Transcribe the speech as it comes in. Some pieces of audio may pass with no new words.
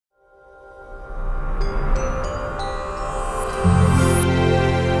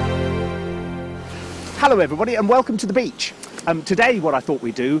Hello everybody and welcome to the beach. Today what I thought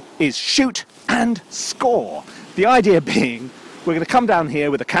we'd do is shoot and score. The idea being we're going to come down here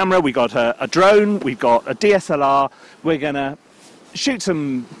with a camera, we've got a drone, we've got a DSLR, we're going to shoot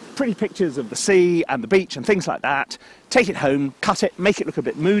some pretty pictures of the sea and the beach and things like that, take it home, cut it, make it look a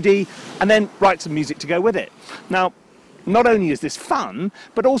bit moody, and then write some music to go with it. Now, not only is this fun,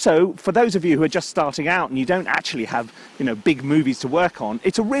 but also for those of you who are just starting out and you don't actually have, big movies to work on,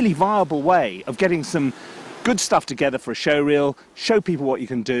 it's a really viable way of getting some good stuff together for a show reel, show people what you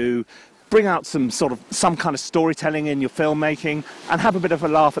can do, bring out some kind of storytelling in your filmmaking, and have a bit of a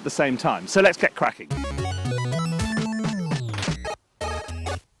laugh at the same time. So let's get cracking.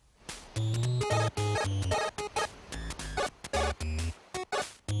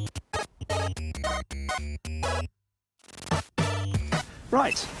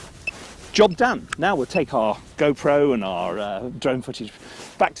 Right, job done. Now we'll take our GoPro and our drone footage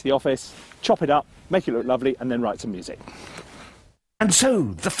back to the office, chop it up, make it look lovely, and then write some music. And so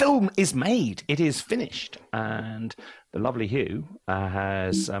the film is made. It is finished, and the lovely Hugh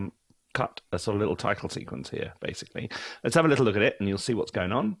has cut a sort of little title sequence here, basically. Let's have a little look at it, and you'll see what's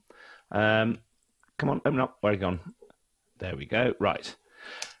going on. Come on, open up. Where are you gone? There we go. Right.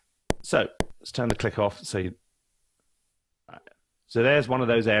 So let's turn the click off. So there's one of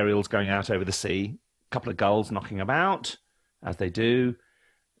those aerials going out over the sea. A couple of gulls knocking about, as they do.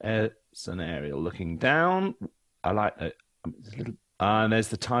 It's an aerial looking down. I like it. And there's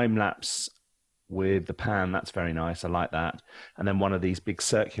the time lapse with the pan. That's very nice. I like that. And then one of these big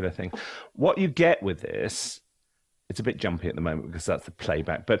circular things. What you get with this, it's a bit jumpy at the moment because that's the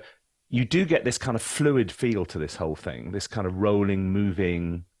playback, but you do get this kind of fluid feel to this whole thing, this kind of rolling,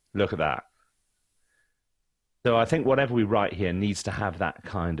 moving. Look at that. So I think whatever we write here needs to have that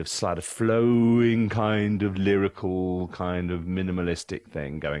kind of sort of flowing, kind of lyrical, kind of minimalistic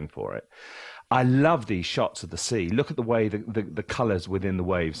thing going for it. I love these shots of the sea. Look at the way the colours within the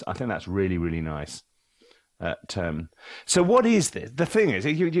waves. I think that's really, really nice. So what is this? The thing is,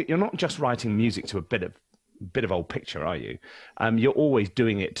 you're not just writing music to a bit of old picture, are you? You're always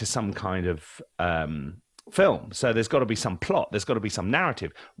doing it to some kind of film. So there's got to be some plot, there's got to be some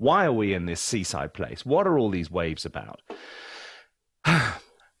narrative. Why are we in this seaside place? What are all these waves about?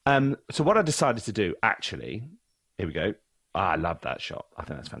 So what I decided to do, actually, here we go. I love that shot. I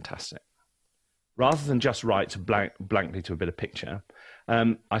think that's fantastic. Rather than just write blankly to a bit of picture,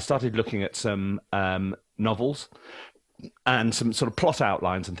 I started looking at some novels and some sort of plot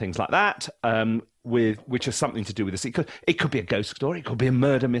outlines and things like that, which has something to do with the sea. It could be a ghost story, it could be a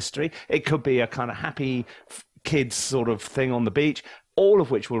murder mystery, it could be a kind of happy kids sort of thing on the beach, all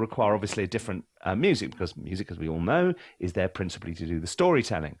of which will require obviously a different music, because music, as we all know, is there principally to do the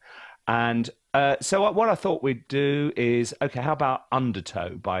storytelling. And so what I thought we'd do is, okay, how about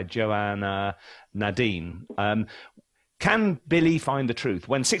Undertow by Joanna Nadine? Can Billy find the truth?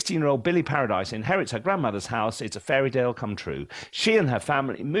 When 16-year-old Billy Paradise inherits her grandmother's house, it's a fairy tale come true. She and her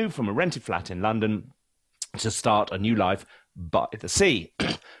family move from a rented flat in London to start a new life by the sea.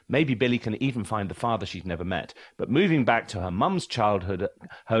 Maybe Billy can even find the father she's never met. But moving back to her mum's childhood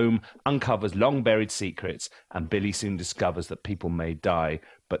home uncovers long-buried secrets, and Billy soon discovers that people may die,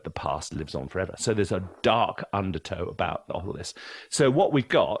 but the past lives on forever. So there's a dark undertow about all this. So what we've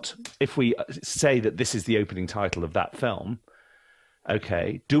got, if we say that this is the opening title of that film,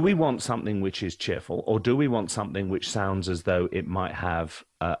 okay, do we want something which is cheerful, or do we want something which sounds as though it might have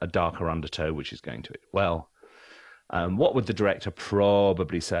a darker undertow which is going to it? Well, what would the director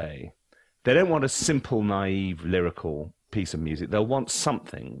probably say? They don't want a simple, naive, lyrical piece of music. They'll want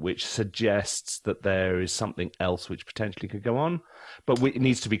something which suggests that there is something else which potentially could go on, but it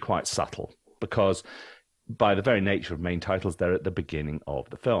needs to be quite subtle, because by the very nature of main titles, they're at the beginning of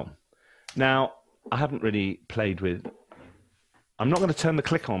the film. Now, I haven't really played with... I'm not going to turn the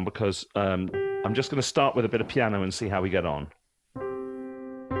click on because I'm just going to start with a bit of piano and see how we get on.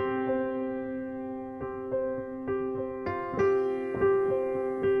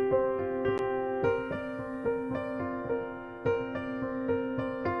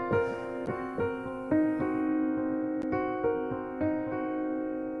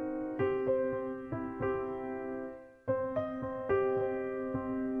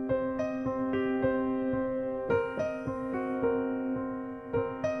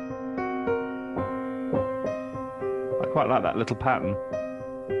 I quite like that little pattern.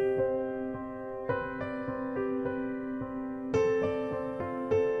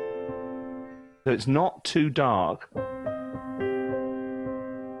 So it's not too dark.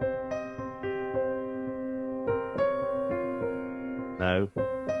 No.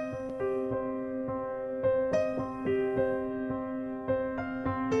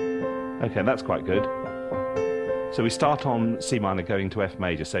 Okay, that's quite good. So we start on C minor going to F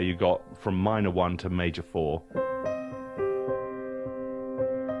major. So you got from minor 1 to major 4.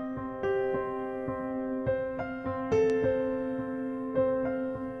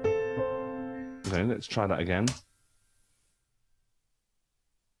 Okay, let's try that again.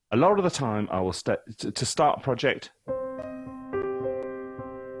 A lot of the time I will to start a project,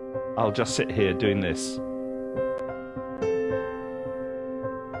 I'll just sit here doing this.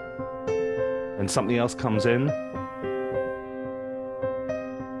 And something else comes in.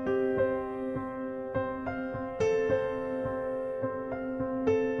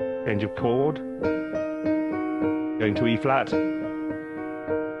 Change of chord. Going to E flat.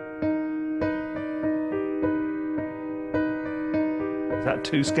 Is that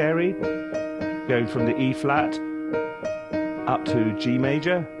too scary? Going from the E flat up to G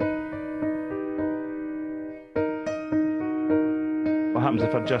major. What happens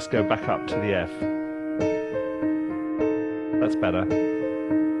if I just go back up to the F? That's better.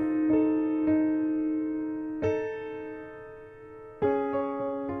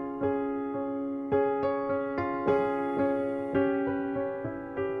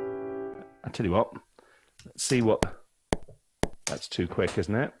 I tell you what, let's see what... That's too quick,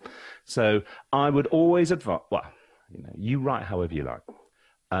 isn't it? So I would always advise, well, you know, you write however you like.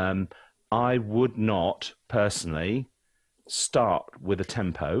 I would not personally start with a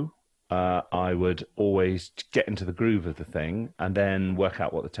tempo. I would always get into the groove of the thing and then work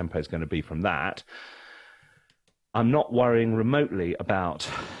out what the tempo is going to be from that. I'm not worrying remotely about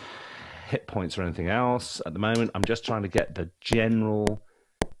hit points or anything else at the moment. I'm just trying to get the general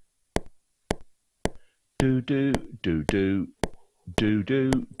do do do do do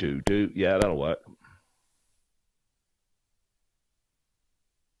do do do. Yeah, that'll work.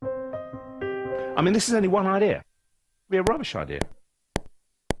 I mean, this is only one idea. It'd be a rubbish idea.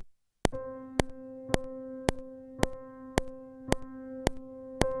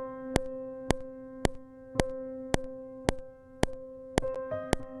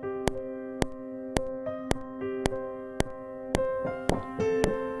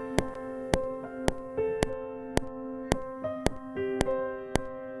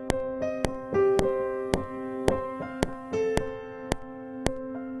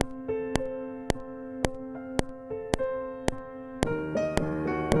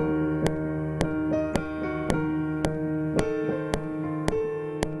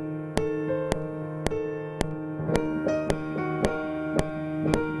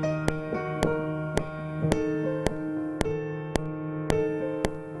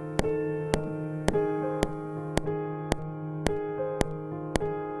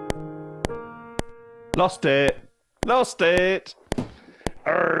 Lost it. Lost it.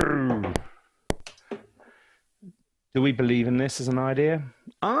 Arrgh. Do we believe in this as an idea?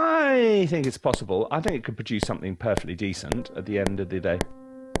 I think it's possible. I think it could produce something perfectly decent at the end of the day.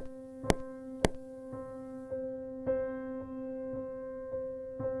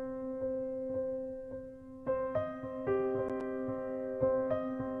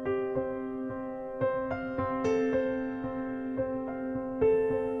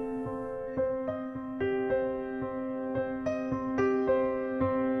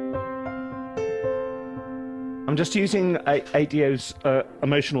 I'm just using ADO's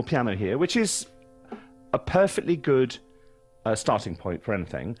emotional piano here, which is a perfectly good starting point for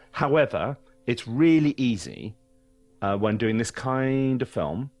anything. However, it's really easy when doing this kind of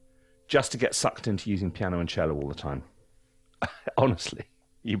film just to get sucked into using piano and cello all the time. Honestly,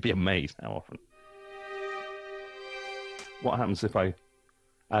 you'd be amazed how often. What happens if I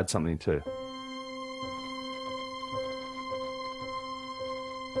add something too?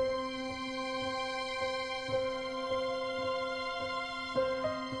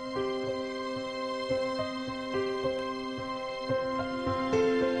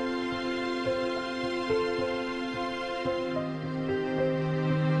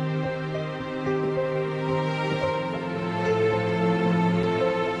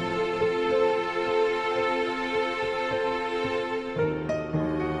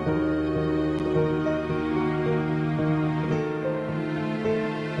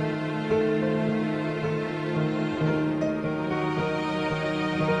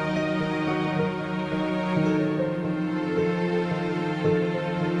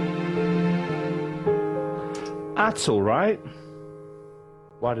 That's all right.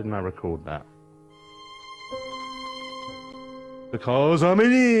 Why didn't I record that? Because I'm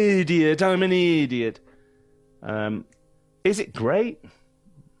an idiot. I'm an idiot. Is it great?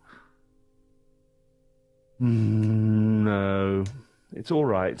 No. It's all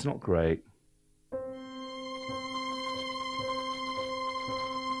right. It's not great.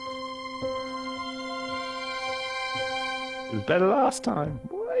 It was better last time.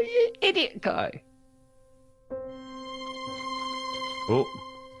 What are you idiot guy? Oh.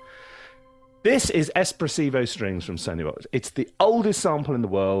 This is Espressivo strings from Sony Box. It's the oldest sample in the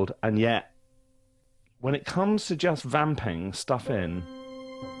world, and yet, when it comes to just vamping stuff in,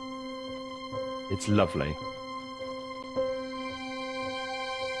 it's lovely.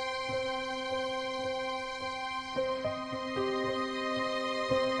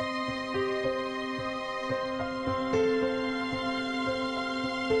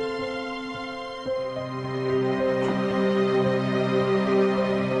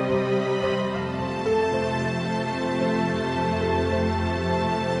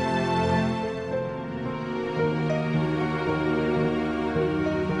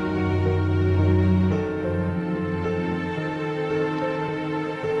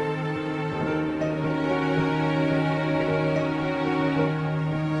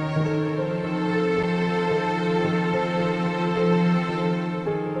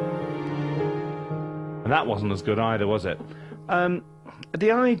 That wasn't as good either, was it?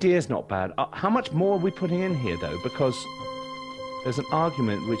 The idea's not bad. How much more are we putting in here, though? Because there's an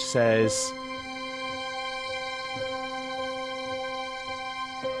argument which says...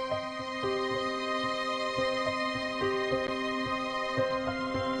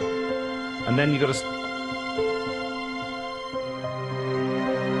 And then you've got to...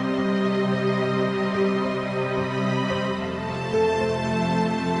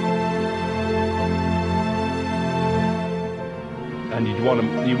 And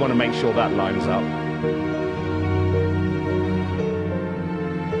you want to make sure that lines up.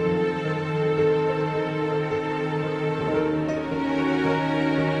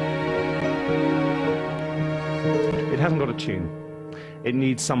 It hasn't got a tune. It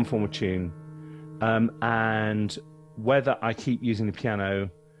needs some form of tune. And whether I keep using the piano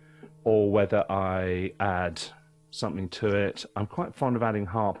or whether I add something to it, I'm quite fond of adding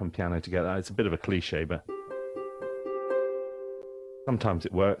harp and piano together. It's a bit of a cliche, but sometimes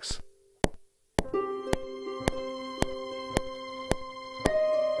it works.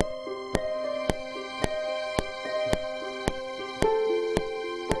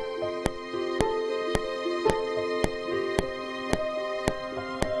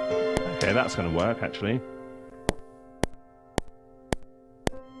 Okay, that's going to work actually.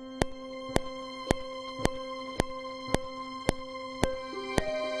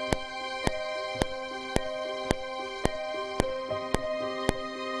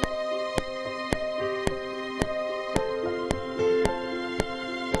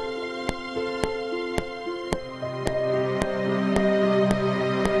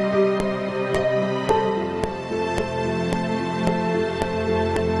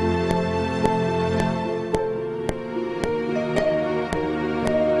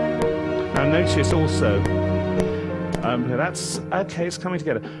 Notice also, that's okay, it's coming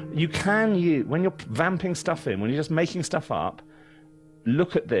together. You can use, when you're vamping stuff in, when you're just making stuff up,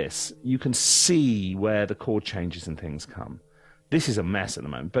 look at this. You can see where the chord changes and things come. This is a mess at the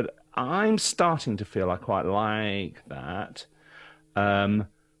moment, but I'm starting to feel I quite like that.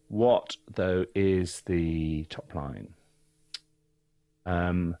 What, though, is the top line?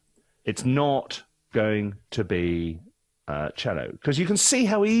 It's not going to be cello, because you can see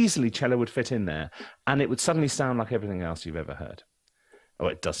how easily cello would fit in there, and it would suddenly sound like everything else you've ever heard. Oh,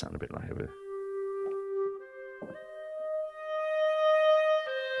 it does sound a bit like everything.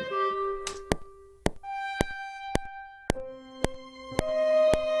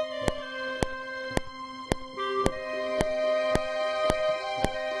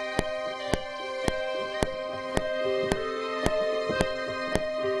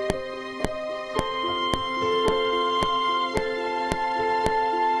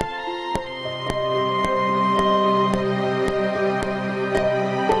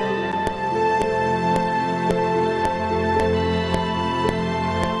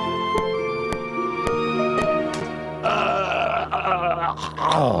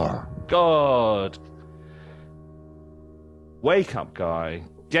 Oh, God. Wake up, guy.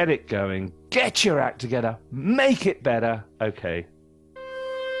 Get it going. Get your act together. Make it better. Okay.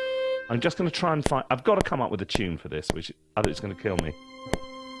 I'm just going to try and find... I've got to come up with a tune for this, which otherwise it's going to kill me.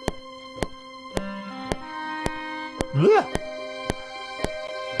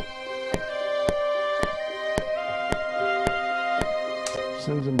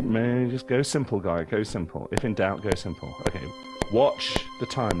 Just go simple, guy. Go simple. If in doubt, go simple. Okay. Watch the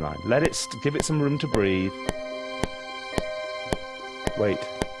timeline. Let it... give it some room to breathe. Wait.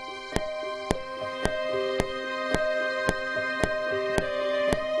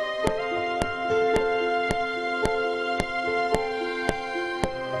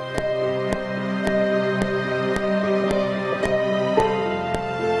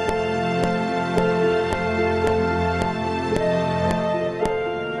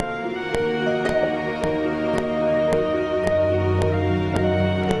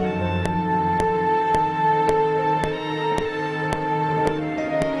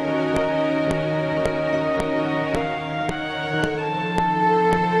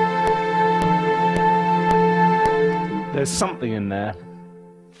 there's something in there.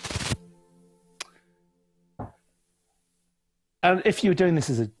 And if you were doing this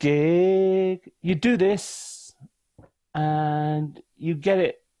as a gig, you do this and you get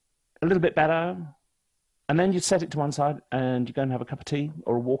it a little bit better, and then you set it to one side and you go and have a cup of tea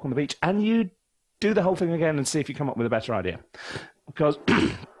or a walk on the beach, and you do the whole thing again and see if you come up with a better idea. Because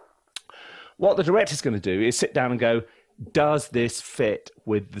what the director's going to do is sit down and go, does this fit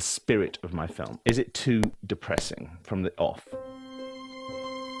with the spirit of my film? Is it too depressing from the off?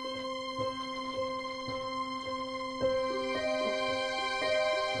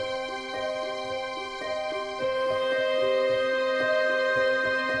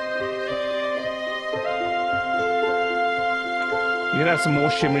 You could have some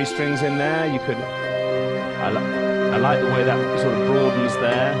more shimmery strings in there. You could. I like the way that sort of broadens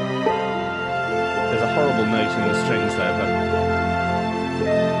there. There's a horrible note in the strings there,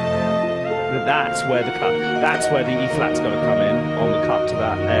 but that's where the cut. That's where the E flat's got to come in on the cut to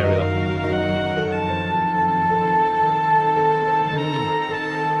that area.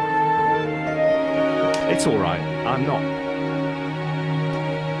 It's all right. I'm not.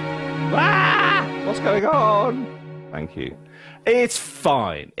 Ah! What's going on? Thank you. It's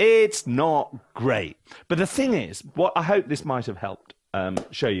fine. It's not great. But the thing is, what I hope this might have helped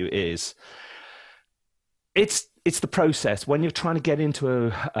show you is, it's the process. When you're trying to get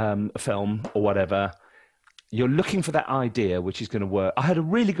into a film or whatever, you're looking for that idea which is going to work. I had a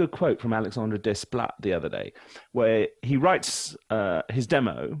really good quote from Alexandre Desplat the other day, where he writes his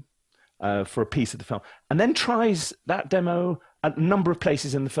demo for a piece of the film, and then tries that demo at a number of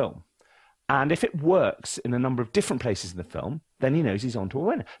places in the film. And if it works in a number of different places in the film, then he knows he's on to a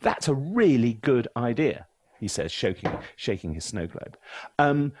winner. That's a really good idea, he says, shaking his snow globe.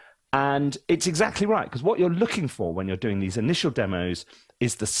 And it's exactly right, because what you're looking for when you're doing these initial demos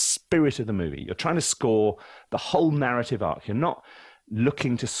is the spirit of the movie. You're trying to score the whole narrative arc. You're not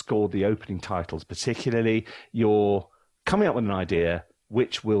looking to score the opening titles particularly. You're coming up with an idea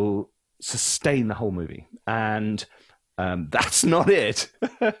which will sustain the whole movie. And that's not it.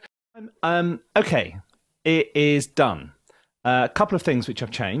 Okay, it is done. A couple of things which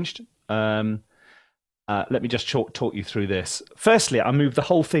I've changed. Let me just talk you through this. Firstly, I moved the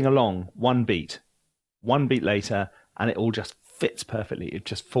whole thing along one beat later, and it all just fits perfectly. It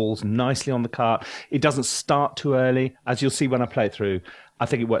just falls nicely on the cart. It doesn't start too early. As you'll see when I play it through, I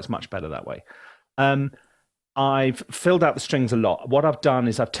think it works much better that way. I've filled out the strings a lot. What I've done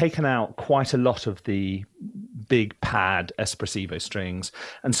is I've taken out quite a lot of the big pad espressivo strings.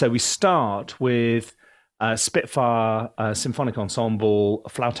 And so we start with Spitfire Symphonic Ensemble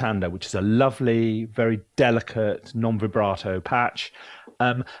Flautando, which is a lovely, very delicate, non-vibrato patch.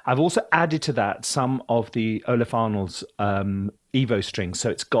 I've also added to that some of the Olaf Arnold's Evo strings. So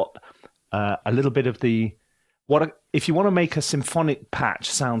it's got a little bit of the... if you want to make a symphonic patch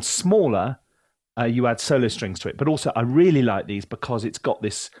sound smaller, you add solo strings to it. But also, I really like these because it's got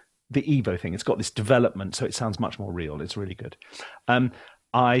the Evo thing. It's got this development, so it sounds much more real. It's really good.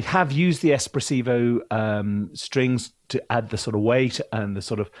 I have used the espressivo strings to add the sort of weight and the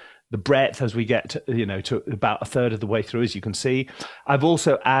sort of the breadth as we get to about a third of the way through, as you can see. I've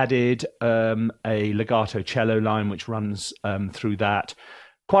also added a legato cello line which runs through that.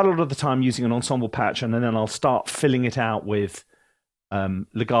 Quite a lot of the time using an ensemble patch, and then I'll start filling it out with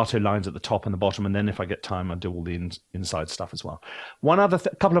legato lines at the top and the bottom, and then if I get time, I'll do all the inside stuff as well.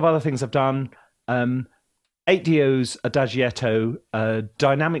 Couple of other things I've done: 8 Dio's Adagietto,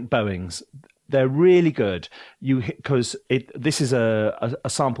 dynamic bowings. They're really good. Because this is a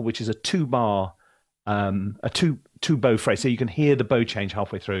sample which is a 2-bar, a two bow phrase, so you can hear the bow change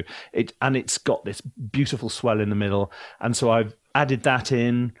halfway through it, and it's got this beautiful swell in the middle. And so I've added that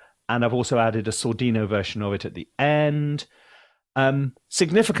in, and I've also added a Sordino version of it at the end.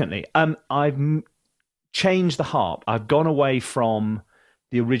 Significantly, I've changed the harp. I've gone away from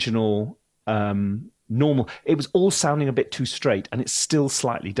the original normal. It was all sounding a bit too straight, and it still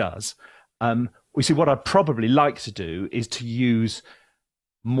slightly does. We see what I'd probably like to do is to use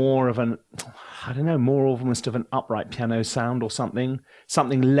more of an, I don't know, more almost of an upright piano sound or something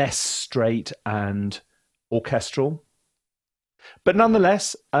less straight and orchestral. But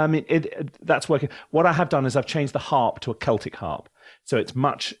nonetheless, I mean, that's working. What I have done is I've changed the harp to a Celtic harp. So it's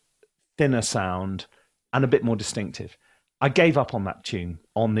much thinner sound and a bit more distinctive. I gave up on that tune,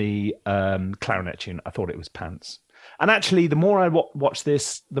 on the clarinet tune. I thought it was pants. And actually, the more I watched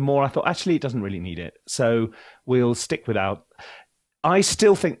this, the more I thought, actually, it doesn't really need it. So we'll stick without. I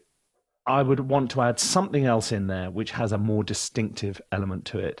still think I would want to add something else in there which has a more distinctive element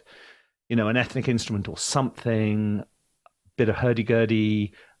to it. You know, an ethnic instrument or something, bit of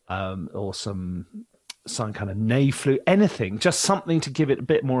hurdy-gurdy, or some some kind of nay flute, anything, just something to give it a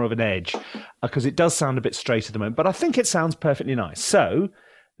bit more of an edge, because it does sound a bit straight at the moment, but I think it sounds perfectly nice. So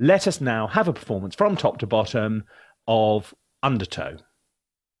let us now have a performance from top to bottom of Undertow.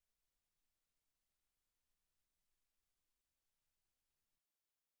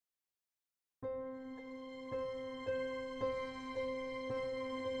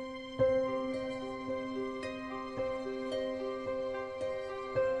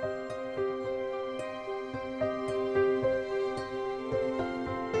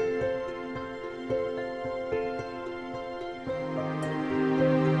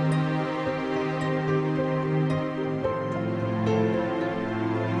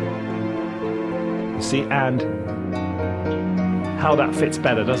 See, and how that fits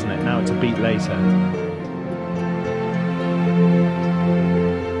better, doesn't it? Now it's a beat later.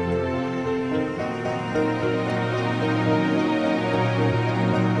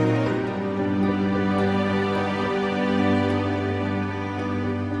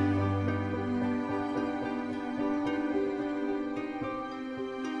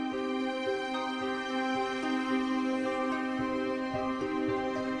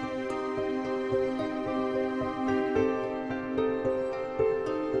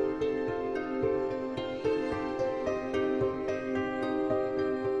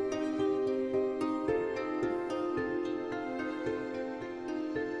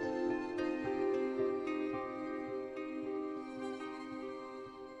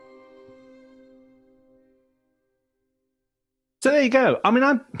 So there you go. I mean,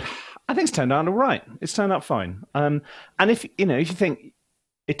 I think it's turned out all right. It's turned out fine. And if you think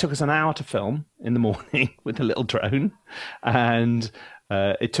it took us an hour to film in the morning with a little drone, and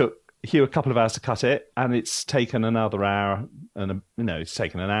it took Hugh a couple of hours to cut it, and it's taken another hour, and it's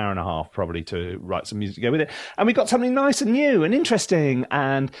taken an hour and a half probably to write some music to go with it, and we got something nice and new and interesting.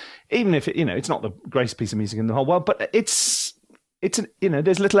 And even if it's not the greatest piece of music in the whole world, but it's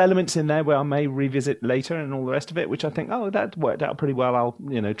there's little elements in there where I may revisit later and all the rest of it, which I think, oh, that worked out pretty well.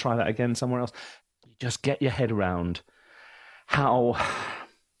 I'll, try that again somewhere else. You just get your head around how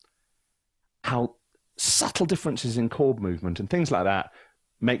subtle differences in chord movement and things like that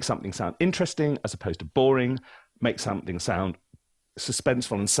make something sound interesting as opposed to boring, make something sound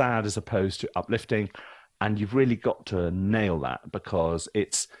suspenseful and sad as opposed to uplifting. And you've really got to nail that, because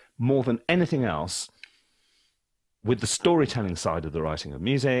it's more than anything else, with the storytelling side of the writing of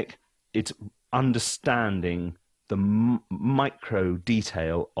music, it's understanding the micro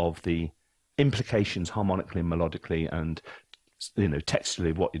detail of the implications harmonically and melodically and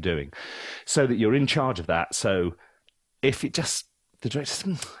textually of what you're doing, so that you're in charge of that. So if the director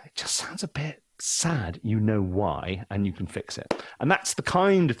says, it just sounds a bit sad, you know why, and you can fix it. And that's the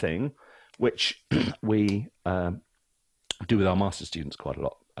kind of thing which we do with our master students quite a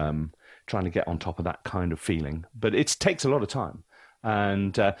lot. Trying to get on top of that kind of feeling, but it takes a lot of time.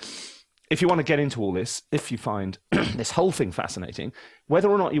 And if you want to get into all this, if you find this whole thing fascinating, whether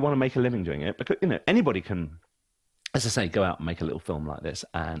or not you want to make a living doing it, because anybody can, as I say, go out and make a little film like this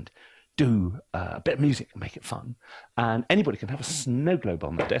and do a bit of music and make it fun. And anybody can have a snow globe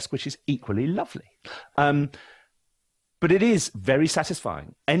on their desk, which is equally lovely. But it is very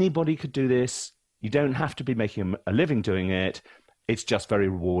satisfying. Anybody could do this. You don't have to be making a living doing it. It's just very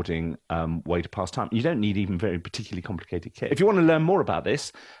rewarding way to pass time. You don't need even very particularly complicated kit. If you want to learn more about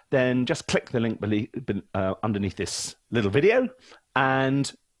this, then just click the link underneath this little video, and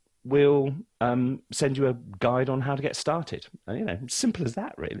we'll send you a guide on how to get started. Simple as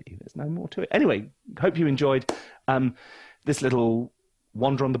that, really. There's no more to it. Anyway, hope you enjoyed this little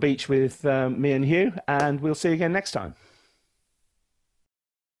wander on the beach with me and Hugh, and we'll see you again next time.